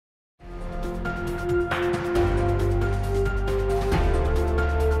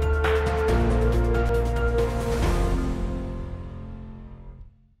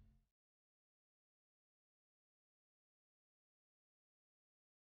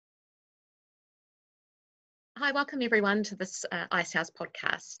Hi, welcome everyone to this Icehouse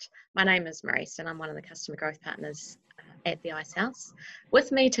podcast. My name is Maryse and I'm one of the customer growth partners at the Icehouse.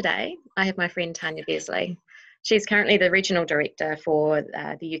 With me today, I have my friend Tania Bearsley. She's currently the Regional Director for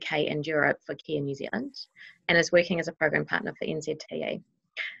the UK and Europe for Kea New Zealand and is working as a program partner for NZTE.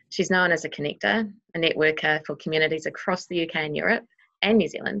 She's known as a connector, a networker for communities across the UK and Europe and New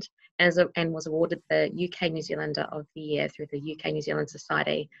Zealand, and was awarded the UK New Zealander of the Year through the UK New Zealand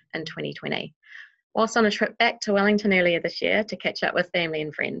Society in 2020. Whilst on a trip back to Wellington earlier this year to catch up with family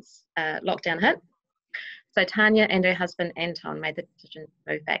and friends, lockdown hit. So Tania and her husband Anton made the decision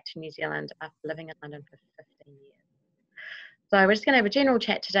to move back to New Zealand after living in London for 15 years. So we're just going to have a general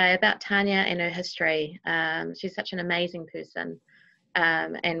chat today about Tania and her history. She's such an amazing person.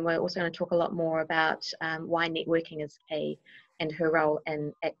 And we're also going to talk a lot more about why networking is key and her role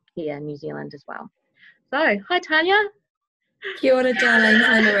at Kea New Zealand as well. So, hi Tania. Kia ora, darling.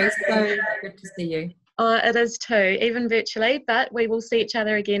 Hi, Maryse. So good to see you. Oh, it is too, even virtually, but we will see each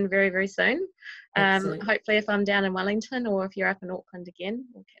other again very, very soon. Hopefully if I'm down in Wellington or if you're up in Auckland again,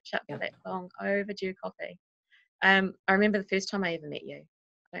 we'll catch up for that long overdue coffee. I remember the first time I ever met you.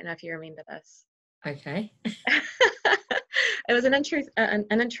 I don't know if you remember this. Okay. It was an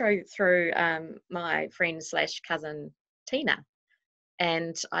intro through my friend / cousin Tina.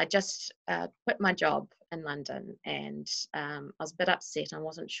 And I just quit my job in London and I was a bit upset. I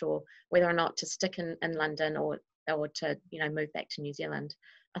wasn't sure whether or not to stick in London or to, move back to New Zealand.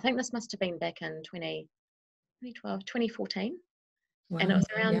 I think this must have been back in 2012, 2014. Wow, and it was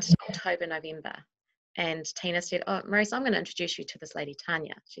around October, November. And Tina said, oh, Maryse, I'm going to introduce you to this lady,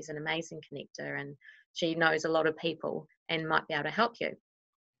 Tania. She's an amazing connector and she knows a lot of people and might be able to help you.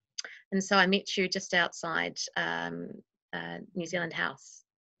 And so I met you just outside New Zealand House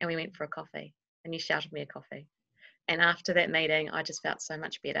and we went for a coffee and you shouted me a coffee. And after that meeting, I just felt so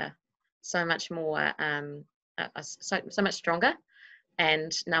much better, so much more, so much stronger.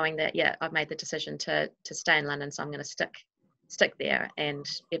 And knowing that, I've made the decision to stay in London, so I'm going to stick there. And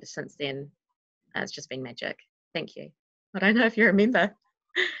ever since then, it's just been magic. Thank you. I don't know if you remember.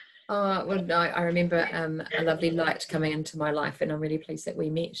 Oh, well, no, I remember a lovely light coming into my life and I'm really pleased that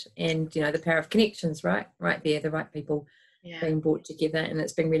we met. And, the power of connections, right there, the right people being brought together. And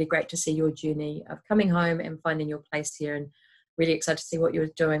it's been really great to see your journey of coming home and finding your place here, and really excited to see what you're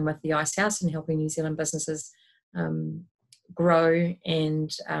doing with the Icehouse and helping New Zealand businesses grow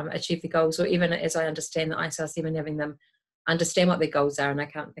and achieve the goals, or even, as I understand, the Icehouse, even having them understand what their goals are. And I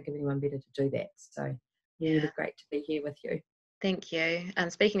can't think of anyone better to do that. So really great to be here with you. Thank you.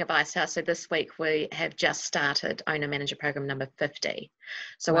 And speaking of Icehouse, so this week we have just started Owner Manager Program number 50.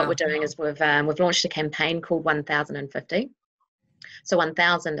 So what we're doing is we've launched a campaign called 1050. So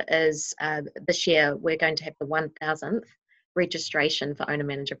 1000 is this year we're going to have the 1000th registration for Owner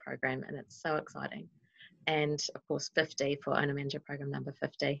Manager Program, and it's so exciting. And of course 50 for Owner Manager Program number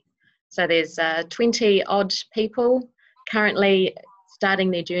 50. So there's 20 odd people currently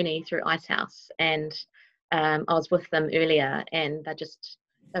starting their journey through Icehouse, and I was with them earlier and they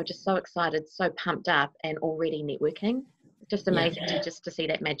were just so excited, so pumped up and already networking. It's just amazing to see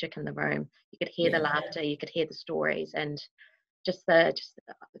that magic in the room. You could hear the laughter, you could hear the stories, and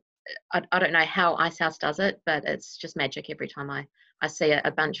I don't know how Icehouse does it, but it's just magic every time I see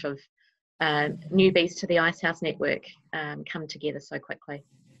a bunch of newbies to the Icehouse network come together so quickly.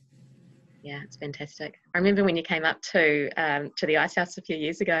 Yeah, it's fantastic. I remember when you came up to the Icehouse a few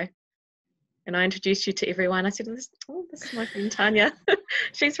years ago. And I introduced you to everyone. I said, this is my friend Tania.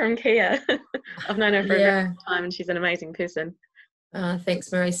 She's from Kea. I've known her for a very long time and she's an amazing person.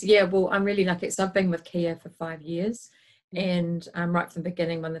 Thanks, Maryse. Yeah, well, I'm really lucky. So I've been with Kea for 5 years. And right from the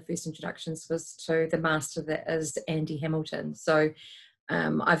beginning, one of the first introductions was to the master that is Andy Hamilton. So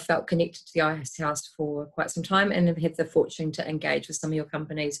I've felt connected to the Icehouse for quite some time and have had the fortune to engage with some of your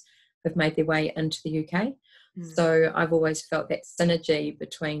companies who've made their way into the UK. So I've always felt that synergy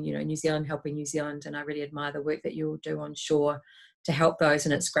between, New Zealand helping New Zealand, and I really admire the work that you all do onshore to help those,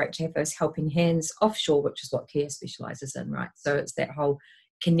 and it's great to have those helping hands offshore, which is what Kea specialises in, right? So it's that whole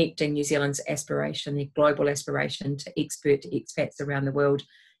connecting New Zealand's aspiration, their global aspiration, to expats around the world,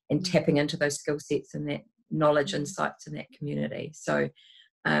 and tapping into those skill sets and that knowledge insights in that community. So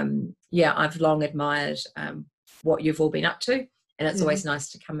I've long admired what you've all been up to, and it's always nice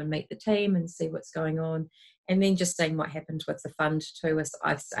to come and meet the team and see what's going on. And then just seeing what happened with the fund too, with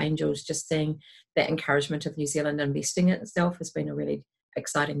Ice Angels, just seeing that encouragement of New Zealand investing in itself has been a really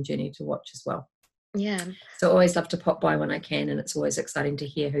exciting journey to watch as well. Yeah. So I always love to pop by when I can, and it's always exciting to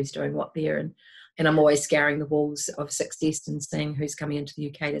hear who's doing what there. And I'm always scouring the walls of Success and seeing who's coming into the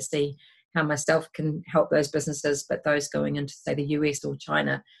UK to see how myself can help those businesses, but those going into, say, the US or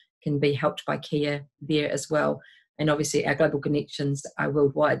China can be helped by Kea there as well. And obviously our global connections are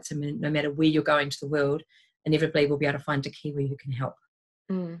worldwide, so no matter where you're going to the world, inevitably we'll be able to find a Kiwi who can help.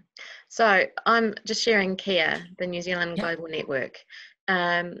 So I'm just sharing Kea, the New Zealand Global Network.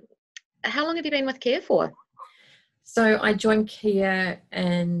 How long have you been with Kea for? So I joined Kea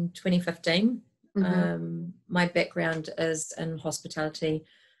in 2015. My background is in hospitality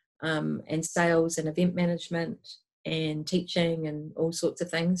and sales and event management and teaching and all sorts of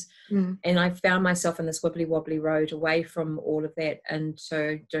things. And I found myself in this wibbly wobbly road away from all of that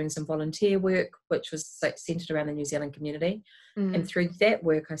into doing some volunteer work, which was centered around the New Zealand community. And through that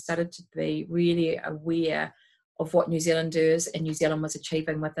work, I started to be really aware of what New Zealanders and New Zealand was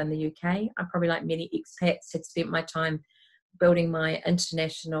achieving within the UK. I probably, like many expats, had spent my time building my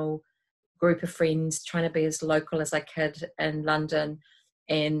international group of friends, trying to be as local as I could in London.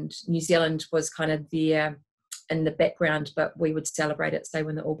 And New Zealand was kind of there in the background, but we would celebrate it, say,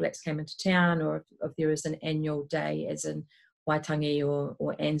 when the All Blacks came into town, or if there was an annual day, as in Waitangi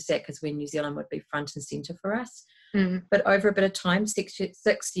or Anzac, is when New Zealand would be front and centre for us. But over a bit of time, 6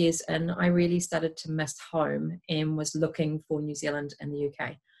 years in, I really started to miss home and was looking for New Zealand in the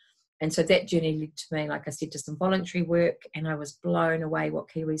UK. And so that journey led to me, like I said, to some voluntary work, and I was blown away what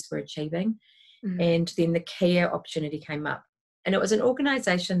Kiwis were achieving. And then the Kea opportunity came up. And it was an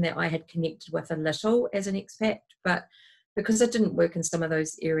organisation that I had connected with a little as an expat, but because I didn't work in some of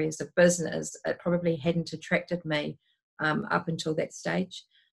those areas of business, it probably hadn't attracted me up until that stage.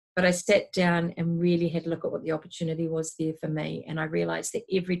 But I sat down and really had a look at what the opportunity was there for me. And I realised that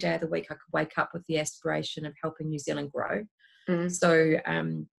every day of the week I could wake up with the aspiration of helping New Zealand grow. So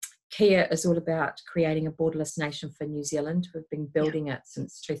Kea is all about creating a borderless nation for New Zealand. We've been building it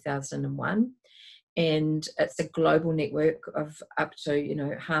since 2001. And it's a global network of up to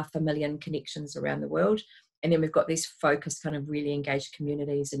 500,000 connections around the world. And then we've got these focused, kind of really engaged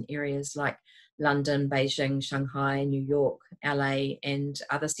communities in areas like London, Beijing, Shanghai, New York, LA, and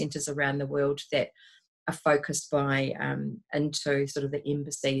other centres around the world that are focused by into sort of the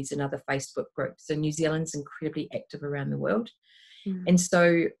embassies and other Facebook groups. So New Zealand's incredibly active around the world. And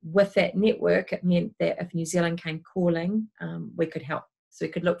so with that network, it meant that if New Zealand came calling, we could help. So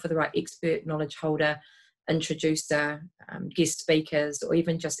we could look for the right expert, knowledge holder, introducer, guest speakers, or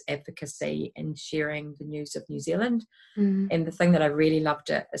even just advocacy and sharing the news of New Zealand. And the thing that I really loved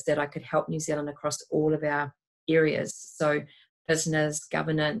it is that I could help New Zealand across all of our areas. So business,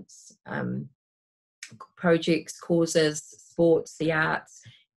 governance, projects, causes, sports, the arts.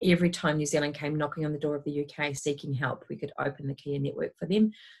 Every time New Zealand came knocking on the door of the UK seeking help, we could open the Kea network for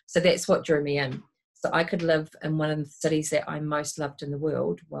them. So that's what drew me in. So I could live in one of the cities that I most loved in the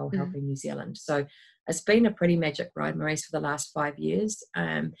world while helping New Zealand. So it's been a pretty magic ride, Maryse, for the last 5 years.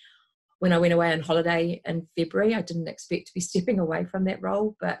 When I went away on holiday in February, I didn't expect to be stepping away from that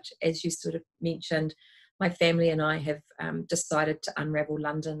role. But as you sort of mentioned, my family and I have decided to unravel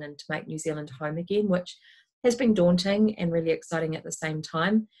London and to make New Zealand home again, which has been daunting and really exciting at the same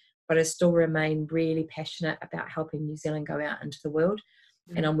time. But I still remain really passionate about helping New Zealand go out into the world.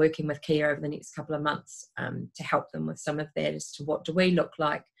 And I'm working with Kea over the next couple of months to help them with some of that as to what do we look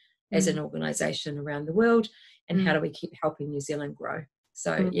like as an organisation around the world, and how do we keep helping New Zealand grow.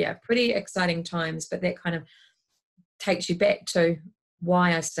 So yeah, pretty exciting times, but that kind of takes you back to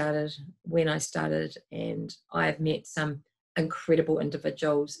why I started, when I started, and I've met some incredible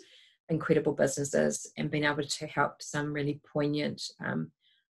individuals, incredible businesses, and been able to help some really poignant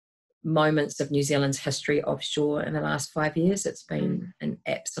moments of New Zealand's history offshore in the last 5 years. It's been an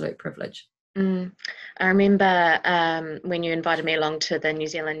absolute privilege. I remember when you invited me along to the New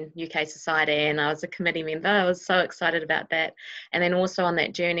Zealand UK Society, and I was a committee member. I was so excited about that. And then also on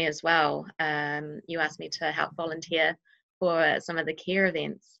that journey as well, you asked me to help volunteer for some of the Kea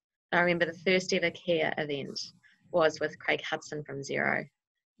events. I remember the first ever Kea event was with Craig Hudson from Xero.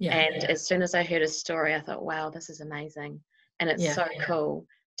 And as soon as I heard his story, I thought, wow, this is amazing. And it's so cool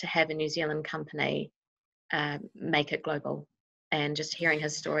to have a New Zealand company make it global. And just hearing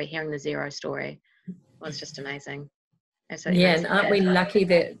his story, hearing the Xero story was just amazing. Absolutely amazing. And aren't we lucky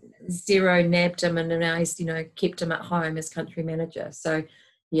that Xero nabbed him and now he's, kept him at home as country manager. So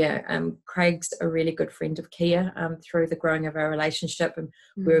Craig's a really good friend of Kea through the growing of our relationship, and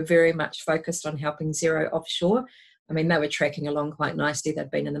we were very much focused on helping Xero offshore. I mean, they were tracking along quite nicely.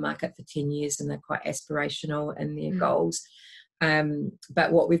 They've been in the market for 10 years and they're quite aspirational in their goals.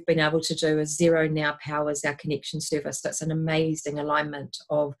 But what we've been able to do is Xero now powers our connection service. That's an amazing alignment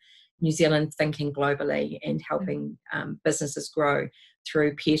of New Zealand thinking globally and helping businesses grow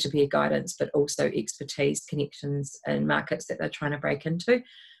through peer-to-peer guidance, but also expertise, connections and markets that they're trying to break into.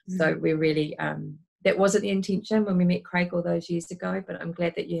 So we're really that wasn't the intention when we met Craig all those years ago, but I'm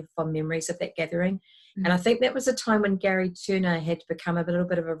glad that you have fond memories of that gathering. Mm. And I think that was a time when Gary Turner had become a little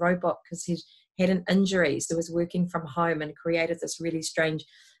bit of a robot because he had an injury, so was working from home and created this really strange,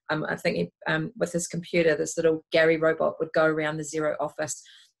 I think with his computer, this little Gary robot would go around the Xero office.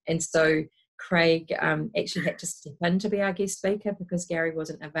 And so Craig actually had to step in to be our guest speaker because Gary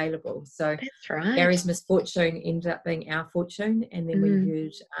wasn't available. So that's right. Gary's misfortune ended up being our fortune. And then we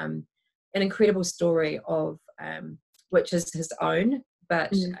heard an incredible story of, which is his own,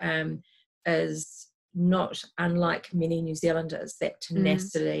 but is not unlike many New Zealanders, that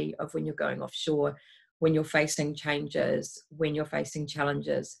tenacity of when you're going offshore, when you're facing changes, when you're facing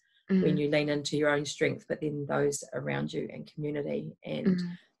challenges, when you lean into your own strength, but then those around you and community,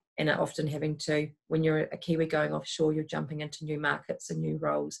 and are often having to, when you're a Kiwi going offshore, you're jumping into new markets and new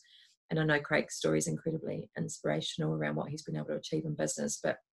roles. And I know Craig's story is incredibly inspirational around what he's been able to achieve in business.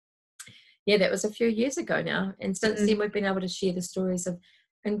 But yeah, that was a few years ago now. And since then, we've been able to share the stories of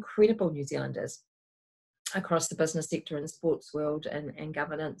incredible New Zealanders across the business sector and sports world and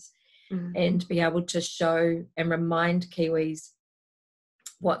governance, and be able to show and remind Kiwis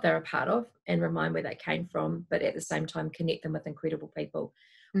what they're a part of and remind where they came from, but at the same time connect them with incredible people.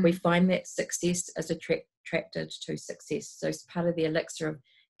 We find that success is attracted to success. So it's part of the elixir of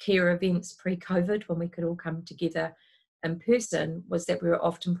Kea events pre-COVID, when we could all come together in person, was that we were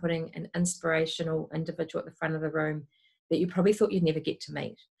often putting an inspirational individual at the front of the room that you probably thought you'd never get to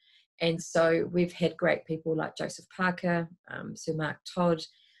meet. And so we've had great people like Joseph Parker, Sir Mark Todd,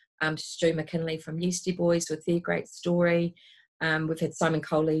 Stu McKinley from Yeastie Boys with their great story. We've had Simon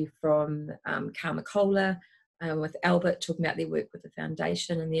Coley from Karmacola, with Albert talking about their work with the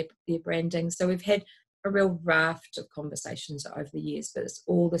foundation and their branding. So we've had a real raft of conversations over the years, but it's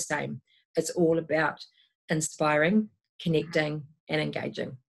all the same. It's all about inspiring, connecting, and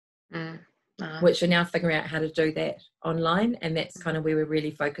engaging, which we're now figuring out how to do that online. And that's kind of where we're really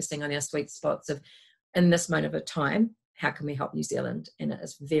focusing on our sweet spots of, in this moment of time, how can we help New Zealand? And it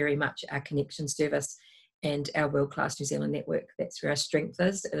is very much our connection service and our world-class New Zealand network. That's where our strength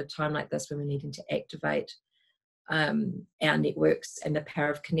is at a time like this, when we're needing to activate our networks and the power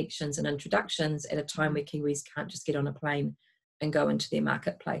of connections and introductions at a time where Kiwis can't just get on a plane and go into their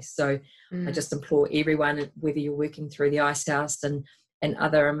marketplace. So I just implore everyone, whether you're working through the Icehouse and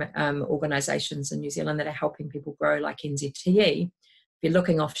other organisations in New Zealand that are helping people grow, like NZTE, if you're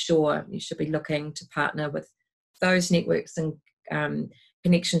looking offshore, you should be looking to partner with those networks and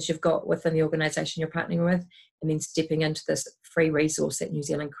connections you've got within the organisation you're partnering with, and then stepping into this free resource that New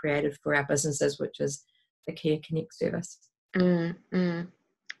Zealand created for our businesses, which is the Kea Connect service.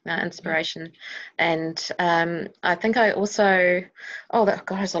 Inspiration. And I think I also, that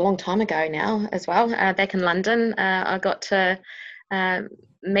was a long time ago now as well, back in London, I got to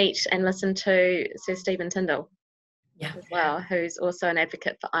meet and listen to Sir Stephen Tindall as well, who's also an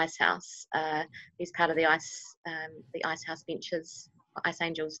advocate for Icehouse. He's part of the Icehouse Ventures, Ice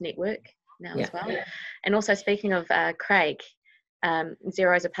Angels network now as well. And also, speaking of Craig,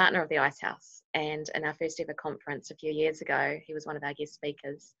 Xero is a partner of the Icehouse, and in our first ever conference a few years ago, he was one of our guest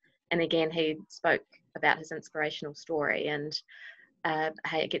speakers. And again, he spoke about his inspirational story, and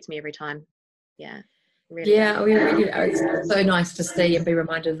hey, it gets me every time. Really. It's so nice to see and be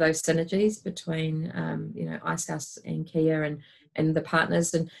reminded of those synergies between Icehouse and Kea and the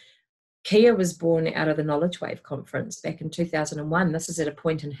partners. And Kea was born out of the Knowledge Wave conference back in 2001. This is at a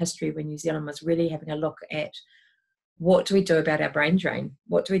point in history when New Zealand was really having a look at, what do we do about our brain drain?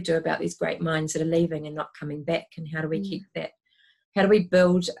 What do we do about these great minds that are leaving and not coming back? And how do we keep that? How do we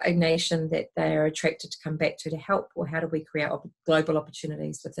build a nation that they are attracted to come back to help? Or how do we create global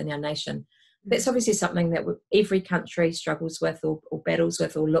opportunities within our nation? That's obviously something that every country struggles with or battles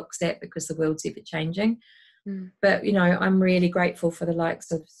with or looks at, because the world's ever changing. But, I'm really grateful for the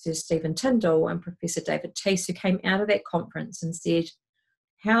likes of Sir Stephen Tindall and Professor David Teese, who came out of that conference and said,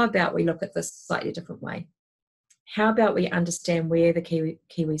 how about we look at this a slightly different way? How about we understand where the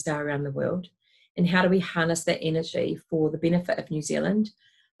Kiwis are around the world, and how do we harness that energy for the benefit of New Zealand,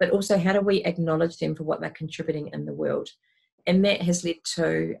 but also how do we acknowledge them for what they're contributing in the world? And that has led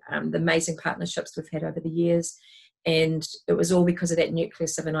to the amazing partnerships we've had over the years. And it was all because of that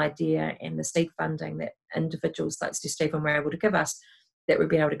nucleus of an idea and the seed funding that individuals like Sir Stephen were able to give us, that we've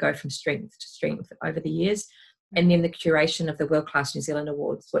been able to go from strength to strength over the years. And then the curation of the World Class New Zealand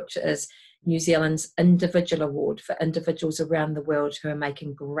Awards, which is New Zealand's individual award for individuals around the world who are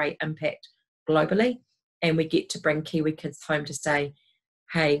making great impact globally. And we get to bring Kiwi kids home to say,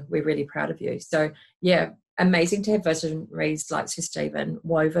 hey, we're really proud of you. So amazing to have visionaries like Sir Stephen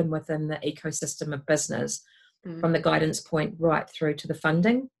woven within the ecosystem of business, from the guidance point right through to the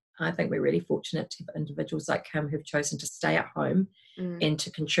funding I think we're really fortunate to have individuals like him who've chosen to stay at home and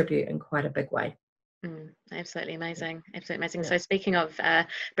to contribute in quite a big way. Absolutely amazing. Absolutely amazing. Yeah. So speaking of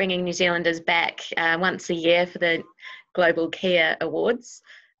bringing New Zealanders back once a year for the Global Kea Awards,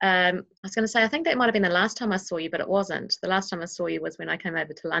 I was going to say, I think that might have been the last time I saw you, but it wasn't. The last time I saw you was when I came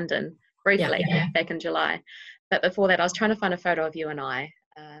over to London briefly back in July. But before that, I was trying to find a photo of you and I.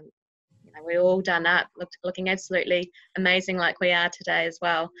 We're all done up, looking absolutely amazing like we are today as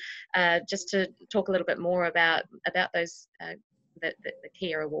well. Just to talk a little bit more about those the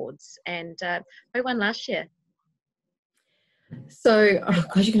Kea Awards, and who won last year? So, oh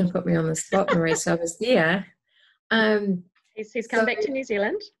God, you're going to put me on the spot, Maryse. I was there. He's come back to New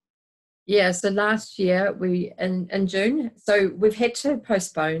Zealand. Yeah, so last year in June. So we've had to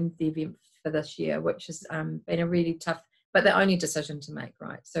postpone the event for this year, which has been a really tough, but the only decision to make,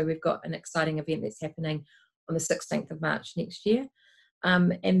 right? So we've got an exciting event that's happening on the 16th of March next year.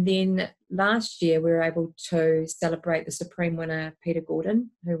 And then last year we were able to celebrate the Supreme winner, Peter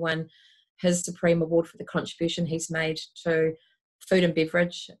Gordon, who won his Supreme Award for the contribution he's made to food and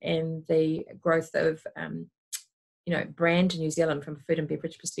beverage and the growth of brand in New Zealand from a food and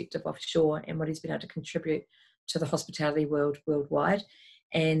beverage perspective offshore, and what he's been able to contribute to the hospitality world worldwide.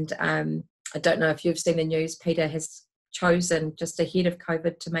 And I don't know if you've seen the news, Peter has chosen just ahead of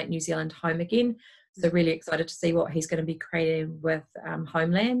COVID to make New Zealand home again. So really excited to see what he's going to be creating with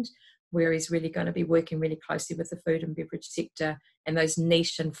Homeland, where he's really going to be working really closely with the food and beverage sector and those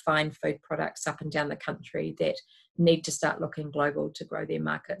niche and fine food products up and down the country that need to start looking global to grow their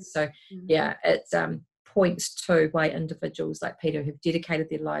markets. So yeah, it's points to why individuals like Peter who've dedicated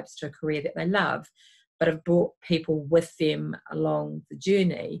their lives to a career that they love, but have brought people with them along the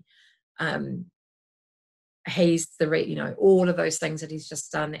journey. He's all of those things that he's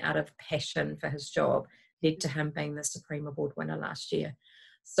just done out of passion for his job led to him being the Supreme Award winner last year.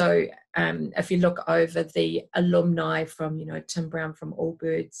 So if you look over the alumni from, Tim Brown from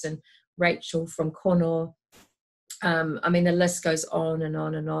Allbirds and Rachel from Kono, the list goes on and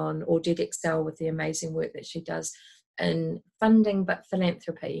on and on, or did excel with the amazing work that she does in funding, but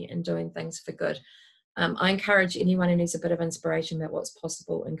philanthropy and doing things for good. I encourage anyone who needs a bit of inspiration about what's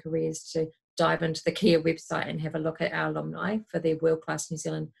possible in careers to dive into the Kea website and have a look at our alumni for their world-class New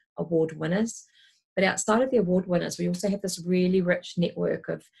Zealand award winners. But outside of the award winners, we also have this really rich network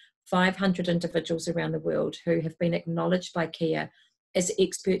of 500 individuals around the world who have been acknowledged by Kea as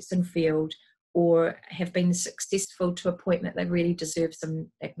experts in field or have been successful to a point that they really deserve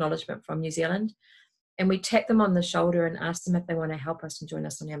some acknowledgement from New Zealand. And we tap them on the shoulder and ask them if they want to help us and join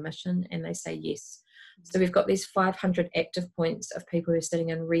us on our mission, and they say yes. So we've got these 500 active points of people who are sitting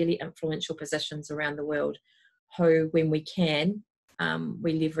in really influential positions around the world who, when we can,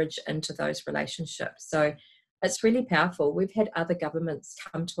 we leverage into those relationships. So it's really powerful. We've had other governments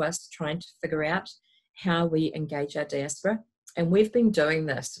come to us trying to figure out how we engage our diaspora, and we've been doing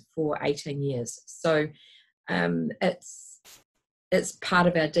this for 18 years. So it's part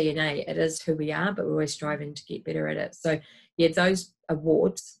of our DNA. It is who we are, but we're always striving to get better at it. So yeah, those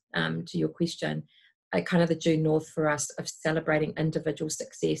awards, to your question, are kind of the due north for us of celebrating individual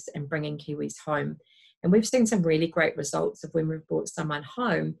success and bringing Kiwis home. And we've seen some really great results of when we've brought someone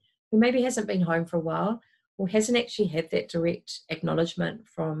home who maybe hasn't been home for a while or hasn't actually had that direct acknowledgement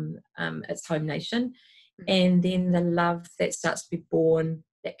from its home nation. And then the love that starts to be born,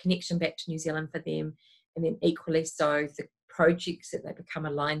 that connection back to New Zealand for them, and then equally so the projects that they become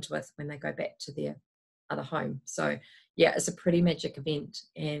aligned with when they go back to their other home. So yeah, it's a pretty magic event,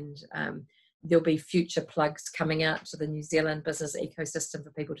 and there'll be future plugs coming out to the New Zealand business ecosystem for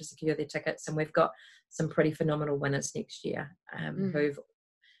people to secure their tickets, and we've got some pretty phenomenal winners next year who've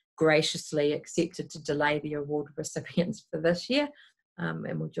graciously accepted to delay the award recipients for this year,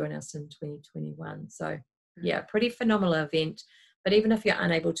 and will join us in 2021. So yeah, pretty phenomenal event. But even if you're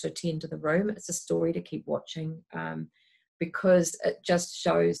unable to attend to the room, it's a story to keep watching, because it just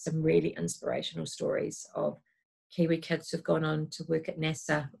shows some really inspirational stories of Kiwi kids who've gone on to work at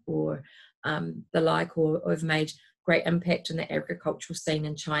NASA or the like, or have made great impact in the agricultural scene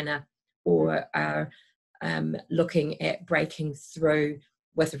in China, or are looking at breaking through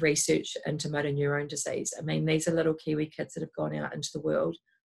with research into motor neurone disease. I mean, these are little Kiwi kids that have gone out into the world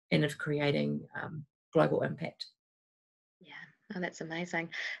and are creating global impact. Yeah, oh, that's amazing.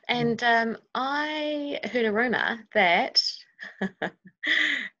 And I heard a rumour that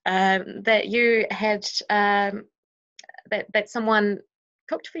that you had that someone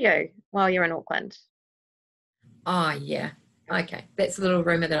cooked for you while you're in Auckland. Oh yeah, okay, that's a little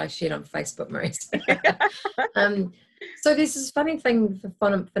rumour that I shared on Facebook, Maryse. So there's this funny thing,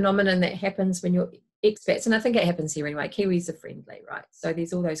 phenomenon that happens when you're expats, and I think it happens here anyway, Kiwis are friendly, right? So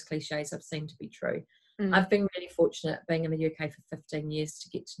there's all those cliches I've seen to be true. I've been really fortunate being in the UK for 15 years to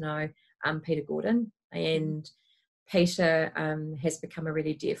get to know Peter Gordon, and Peter has become a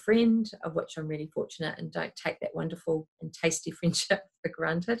really dear friend, of which I'm really fortunate, and don't take that wonderful and tasty friendship for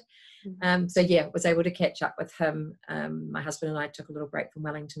granted. So yeah, was able to catch up with him. My husband and I took a little break from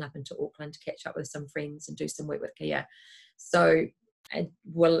Wellington up into Auckland to catch up with some friends and do some work with Kea. So I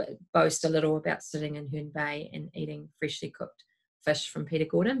will boast a little about sitting in Herne Bay and eating freshly cooked fish from Peter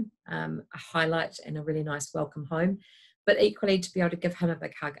Gordon, a highlight and a really nice welcome home. But equally, to be able to give him a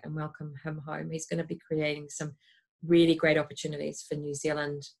big hug and welcome him home, he's going to be creating some really great opportunities for New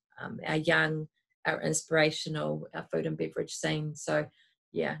Zealand, our young, our inspirational, our food and beverage scene. So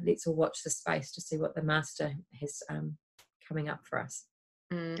yeah, let's all watch the space to see what the master has coming up for us.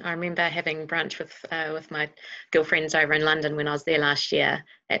 I remember having brunch with my girlfriends over in London when I was there last year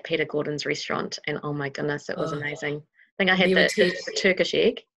at Peter Gordon's restaurant, and oh my goodness, it was amazing. I think I had the Turkish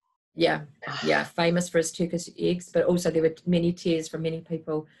egg. Yeah, yeah, famous for his Turkish eggs, but also there were many tears from many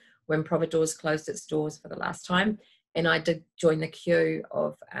people when Providores closed its doors for the last time. And I did join the queue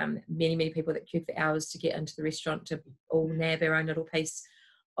of many people that queued for hours to get into the restaurant to all nab our own little piece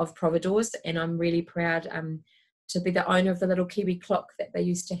of Providores. And I'm really proud to be the owner of the little Kiwi clock that they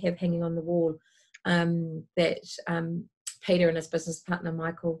used to have hanging on the wall that Peter and his business partner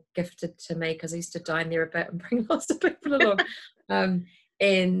Michael gifted to me, because I used to dine there a bit and bring lots of people along.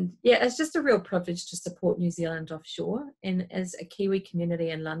 And yeah, it's just a real privilege to support New Zealand offshore. And as a Kiwi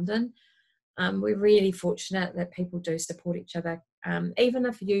community in London, we're really fortunate that people do support each other. Even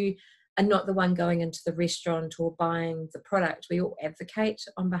if you are not the one going into the restaurant or buying the product, we all advocate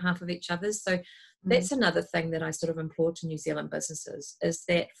on behalf of each other. So that's another thing that I sort of implore to New Zealand businesses, is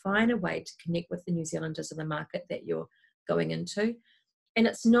that find a way to connect with the New Zealanders in the market that you're going into. And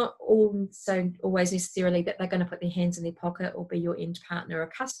it's not also always necessarily that they're going to put their hands in their pocket or be your end partner or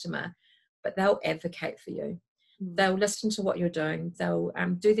customer, but they'll advocate for you. They'll listen to what you're doing. They'll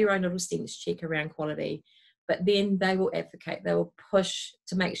do their own little sense check around quality, but then they will advocate. They will push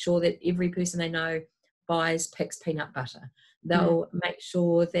to make sure that every person they know picks peanut butter. They'll make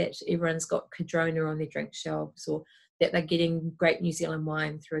sure that everyone's got Cadrona on their drink shelves, or that they're getting great New Zealand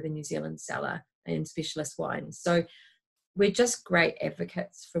wine through the New Zealand cellar and specialist wines. So we're just great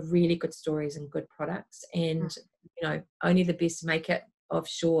advocates for really good stories and good products. And, you know, only the best make it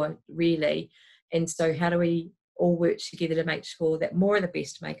offshore, really. And so how do we all work together to make sure that more of the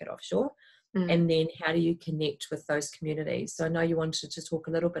best make it offshore? And then how do you connect with those communities? So I know you wanted to talk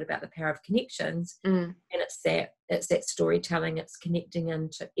a little bit about the power of connections, and it's that storytelling. It's connecting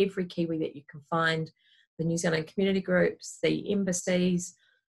into every Kiwi that you can find, the New Zealand community groups, the embassies,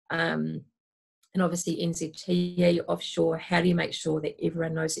 and obviously NZTE offshore. How do you make sure that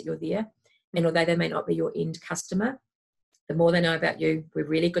everyone knows that you're there? And although they may not be your end customer, the more they know about you, we're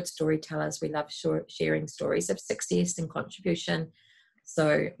really good storytellers. We love sharing stories of success and contribution.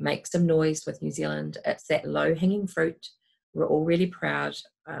 So make some noise with New Zealand. It's that low-hanging fruit. We're all really proud,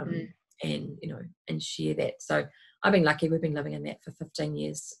 and you know, and share that. So I've been lucky. We've been living in that for 15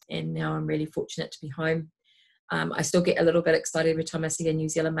 years, and now I'm really fortunate to be home. I still get a little bit excited every time I see a New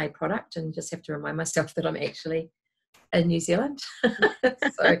Zealand-made product, and just have to remind myself that I'm actually in New Zealand.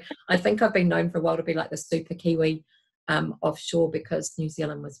 So I think I've been known for a while to be like the super Kiwi offshore, because New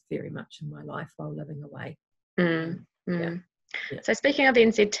Zealand was very much in my life while living away. Yeah. So speaking of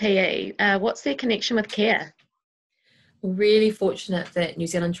NZTE, what's their connection with Kea? We're really fortunate that New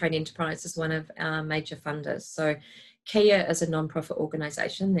Zealand Trade Enterprise is one of our major funders. So Kea is a non-profit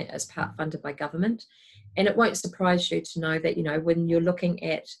organisation that is part funded by government. And it won't surprise you to know that, you know, when you're looking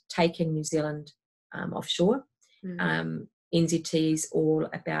at taking New Zealand offshore, NZTE is all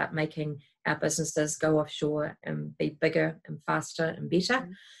about making our businesses go offshore and be bigger and faster and better.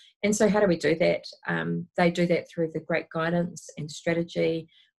 And so how do we do that? They do that through the great guidance and strategy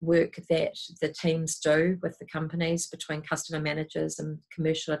work that the teams do with the companies, between customer managers and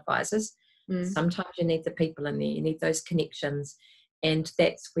commercial advisors. Sometimes you need the people in there, you need those connections. And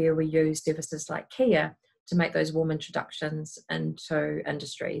that's where we use services like Kea to make those warm introductions into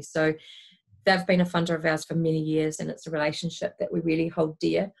industry. So they've been a funder of ours for many years, and it's a relationship that we really hold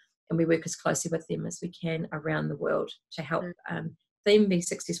dear, and we work as closely with them as we can around the world to help them be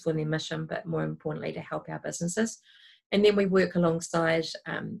successful in their mission, but more importantly to help our businesses. And then we work alongside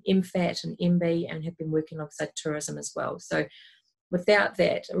MFAT and MB, and have been working alongside tourism as well. So without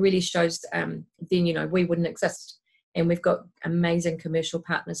that, it really shows then, you know, we wouldn't exist. And we've got amazing commercial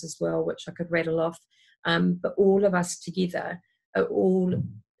partners as well, which I could rattle off. But all of us together are all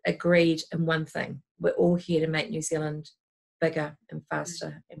agreed in one thing. We're all here to make New Zealand bigger and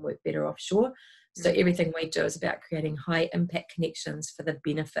faster and work better offshore. So everything we do is about creating high impact connections for the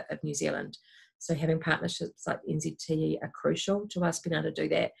benefit of New Zealand. So having partnerships like NZTE are crucial to us being able to do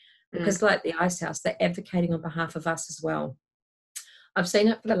that, because like the Icehouse, they're advocating on behalf of us as well. I've seen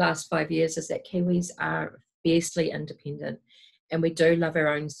it for the last 5 years is that Kiwis are fiercely independent, and we do love our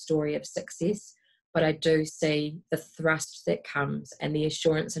own story of success, but I do see the thrust that comes and the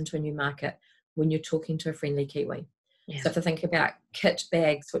assurance into a new market when you're talking to a friendly Kiwi. So if I think about kit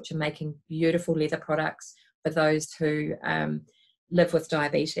bags, which are making beautiful leather products for those who live with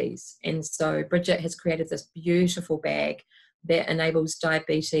diabetes. And so Bridget has created this beautiful bag that enables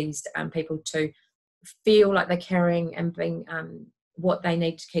diabetes people to feel like they're carrying and being what they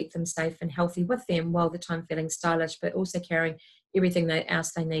need to keep them safe and healthy with them while the time feeling stylish, but also carrying everything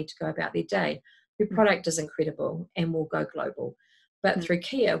else they need to go about their day. Her product is incredible and will go global. But through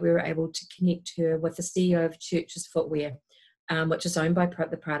Kea, we were able to connect her with the CEO of Church's Footwear, which is owned by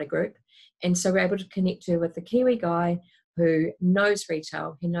the Prada Group. And so we're able to connect her with the Kiwi guy who knows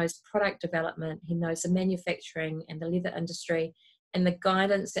retail, he knows product development, he knows the manufacturing and the leather industry, and the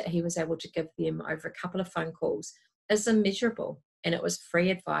guidance that he was able to give them over a couple of phone calls is immeasurable. And it was free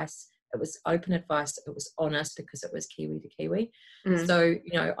advice, it was open advice, it was honest because it was Kiwi to Kiwi. So,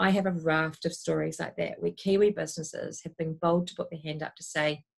 you know, I have a raft of stories like that where Kiwi businesses have been bold to put their hand up to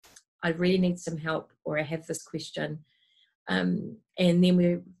say, I really need some help, or I have this question. And then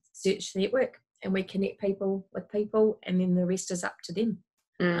we search the network and we connect people with people, and then the rest is up to them.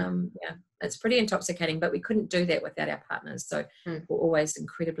 Yeah, it's pretty intoxicating, but we couldn't do that without our partners. So we're always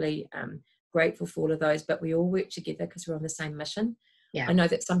incredibly grateful for all of those, but we all work together because we're on the same mission. I know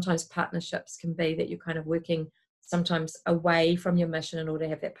that sometimes partnerships can be that you're kind of working sometimes away from your mission in order to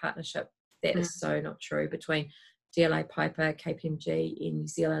have that partnership. That is so not true between DLA Piper, KPMG in New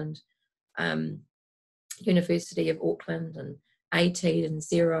Zealand, University of Auckland and AT and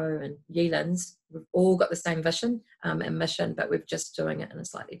Xero and Yealands. We've all got the same vision and mission, but we're just doing it in a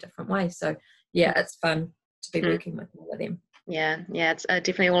slightly different way. So yeah, it's fun to be working with all of them. Yeah, it's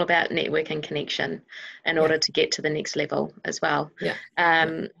definitely all about network and connection in order to get to the next level as well.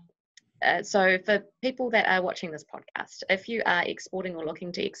 So for people that are watching this podcast, if you are exporting or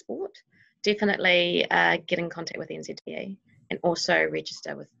looking to export, definitely get in contact with NZTE and also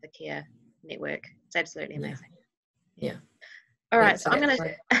register with the Kea network. It's absolutely amazing. All right, so I'm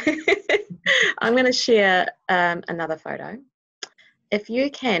going to share another photo. If you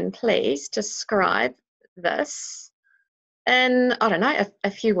can please describe this in, I don't know, a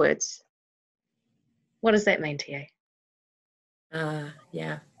few words. What does that mean to you?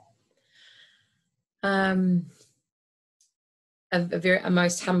 A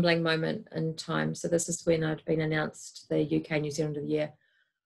most humbling moment in time. So this is when I'd been announced the UK New Zealand of the Year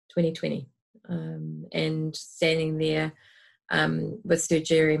 2020, and standing there with Sir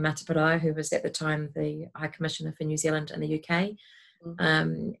Jerry Mataparai, who was at the time the High Commissioner for New Zealand in the UK,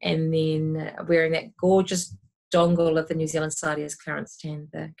 and then wearing that gorgeous dongle of the New Zealand Society as Clarence Tan,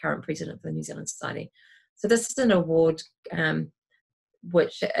 the current president of the New Zealand Society. So this is an award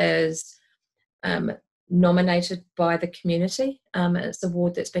which is nominated by the community. It's an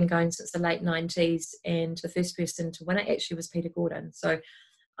award that's been going since the late 90s, and the first person to win it actually was Peter Gordon. So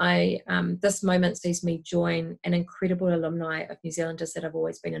this moment sees me join an incredible alumni of New Zealanders that I've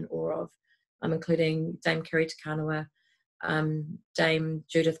always been in awe of, including Dame Kiri Te Kanawa, Dame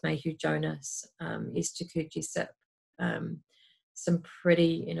Judith Mayhew Jonas, Esther Jessup, some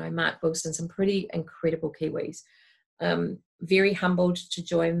pretty, Mark Wilson, some pretty incredible Kiwis. Very humbled to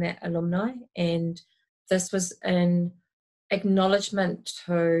join that alumni, and this was an acknowledgement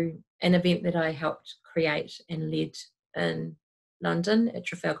to an event that I helped create and led in London at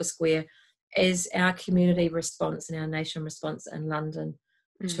Trafalgar Square as our community response and our nation response in London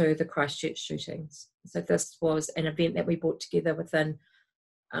to the Christchurch shootings. So this was an event that we brought together within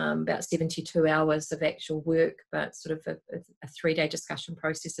about 72 hours of actual work, but sort of a 3-day discussion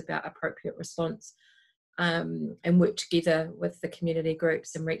process about appropriate response, and worked together with the community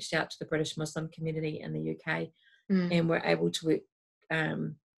groups and reached out to the British Muslim community in the UK, and were able to work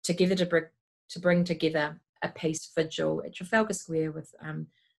together to bring together a peace vigil at Trafalgar Square with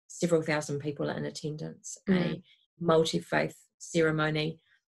several thousand people in attendance, a multi-faith ceremony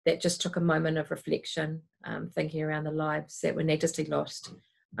that just took a moment of reflection, thinking around the lives that were needlessly lost,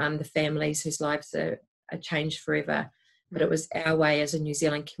 the families whose lives are changed forever. But it was our way as a New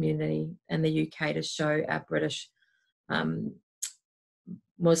Zealand community in the UK to show our British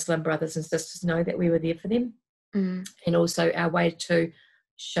Muslim brothers and sisters know that we were there for them, and also our way to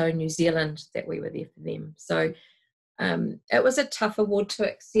show New Zealand that we were there for them. So it was a tough award to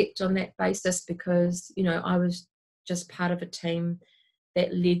accept on that basis because, I was just part of a team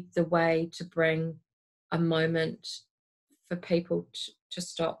that led the way to bring a moment for people to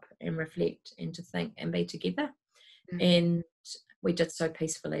stop and reflect and to think and be together. And we did so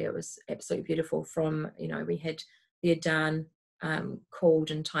peacefully. It was absolutely beautiful. From, we had the Adan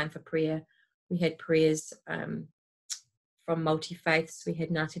called in time for prayer. We had prayers from multi-faiths. We had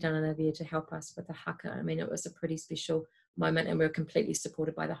Ngāti Ranana there to help us with the haka. I mean, it was a pretty special moment, and we were completely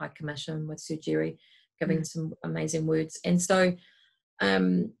supported by the High Commission with Sir Jerry giving some amazing words. And so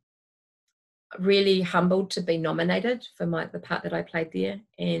really humbled to be nominated for the part that I played there,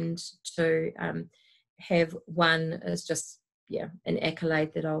 and to have won is just, an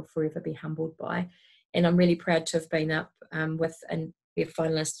accolade that I'll forever be humbled by. And I'm really proud to have been up with, and be a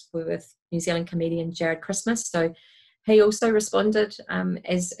finalist with New Zealand comedian Jared Christmas. So he also responded,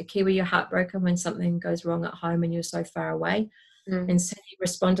 as a Kiwi, you're heartbroken when something goes wrong at home and you're so far away. And so he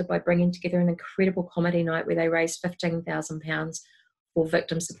responded by bringing together an incredible comedy night where they raised £15,000 for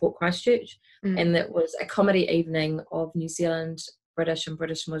Victim Support Christchurch. And that was a comedy evening of New Zealand, British and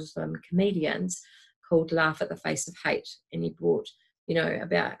British Muslim comedians called Laugh at the Face of Hate. And he brought,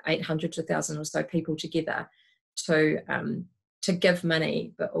 about 800 to 1,000 or so people together to give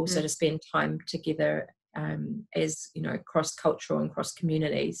money, but also to spend time together as, cross-cultural and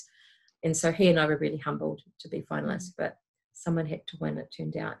cross-communities. And so he and I were really humbled to be finalists, but someone had to win, it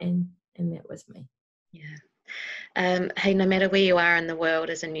turned out, and that was me. Hey, no matter where you are in the world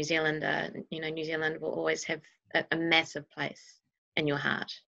as a New Zealander, New Zealand will always have a massive place in your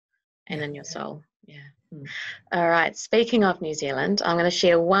heart and in your soul. All right, speaking of New Zealand, I'm going to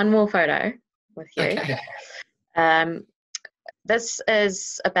share one more photo with you. Okay. This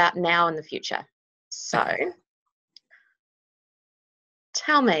is about now and the future. So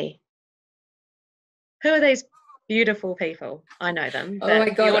tell me, who are these beautiful people? I know them. Oh my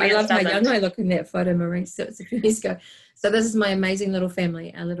God, I love how young I look in that photo, Maryse. So it's a few years ago. So this is my amazing little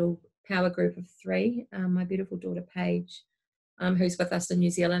family, our little power group of 3. My beautiful daughter, Paige, who's with us in New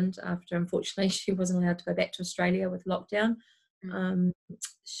Zealand after, unfortunately, she wasn't allowed to go back to Australia with lockdown.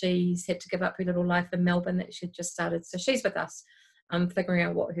 She's had to give up her little life in Melbourne that she'd just started. So she's with us, figuring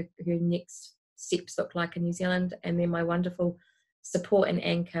out what her next steps look like in New Zealand. And then my wonderful support and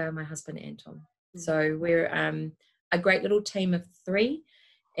anchor, my husband, Anton. So we're a great little team of 3.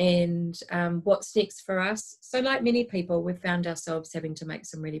 And what's next for us? So like many people, we've found ourselves having to make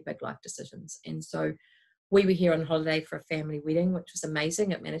some really big life decisions. And so we were here on holiday for a family wedding, which was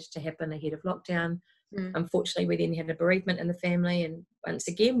amazing. It managed to happen ahead of lockdown. Unfortunately, we then had a bereavement in the family. And once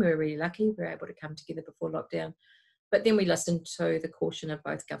again, we were really lucky. We were able to come together before lockdown. But then we listened to the caution of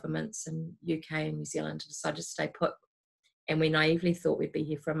both governments in UK and New Zealand and decided to stay put. And we naively thought we'd be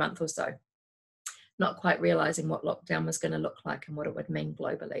here for a month or so, not quite realising what lockdown was going to look like and what it would mean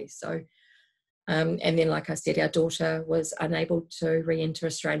globally. So, and then, like I said, our daughter was unable to re-enter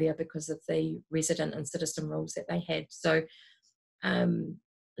Australia because of the resident and citizen rules that they had. So,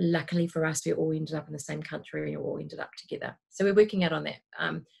 luckily for us, we all ended up in the same country and we all ended up together. So we're working out on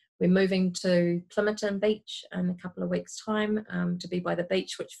that. We're moving to Plympton Beach in a couple of weeks' time to be by the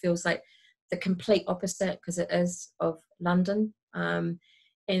beach, which feels like the complete opposite because it is of London. And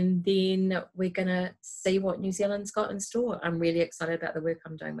then we're going to see what New Zealand's got in store. I'm really excited about the work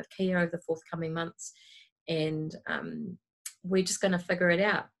I'm doing with Kea over the forthcoming months. And we're just going to figure it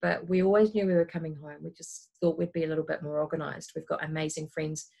out. But we always knew we were coming home. We just thought we'd be a little bit more organised. We've got amazing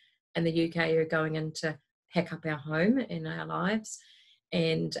friends in the UK who are going in to pack up our home and our lives.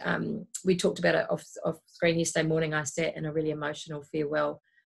 And we talked about it off screen yesterday morning. I sat in a really emotional farewell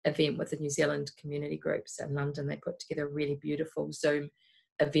event with the New Zealand community groups in London. They put together a really beautiful Zoom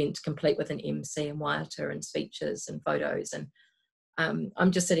event complete with an MC and waiata and speeches and photos. And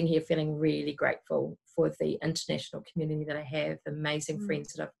I'm just sitting here feeling really grateful for the international community that I have, the amazing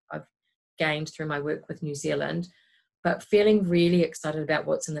friends that I've gained through my work with New Zealand, but feeling really excited about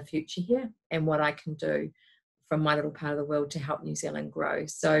what's in the future here and what I can do from my little part of the world to help New Zealand grow.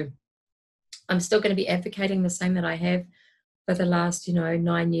 So I'm still going to be advocating the same that I have for the last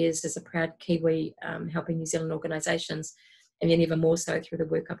 9 years as a proud Kiwi, helping New Zealand organisations, and then even more so through the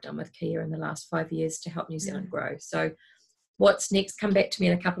work I've done with Kea in the last 5 years to help New Zealand grow. So what's next? Come back to me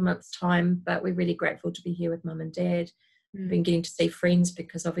in a couple of months' time, but we're really grateful to be here with Mum and Dad. Been getting to see friends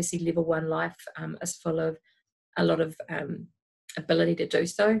because obviously level 1 life is full of a lot of ability to do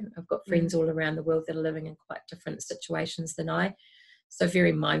so. I've got friends all around the world that are living in quite different situations than I. So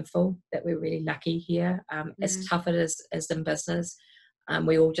very mindful that we're really lucky here. As tough it is as in business,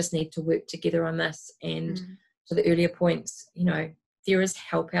 we all just need to work together on this. And to the earlier points, there is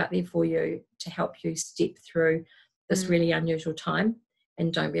help out there for you to help you step through this really unusual time.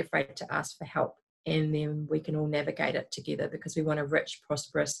 And don't be afraid to ask for help. and then we can all navigate it together, because we want a rich,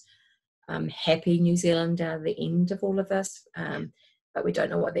 prosperous, happy New Zealand out of the end of all of this, but we don't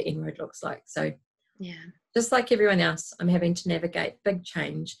know what the end road looks like. So just like everyone else, I'm having to navigate big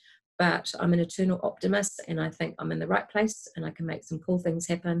change, but I'm an eternal optimist, and I think I'm in the right place and I can make some cool things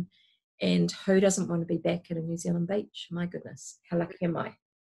happen. And who doesn't want to be back at a New Zealand beach? My goodness, how lucky am I?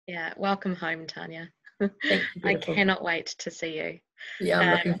 Yeah, welcome home, Tania. Thank you, I cannot wait to see you. Yeah,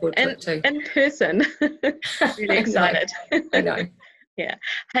 I'm looking forward to it too. In person. Really excited. I know. Yeah.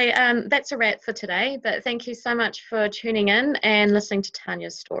 Hey, that's a wrap for today, but thank you so much for tuning in and listening to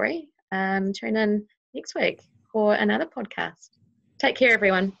Tania's story. Tune in next week for another podcast. Take care,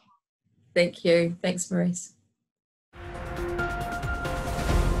 everyone. Thank you. Thanks, Maryse.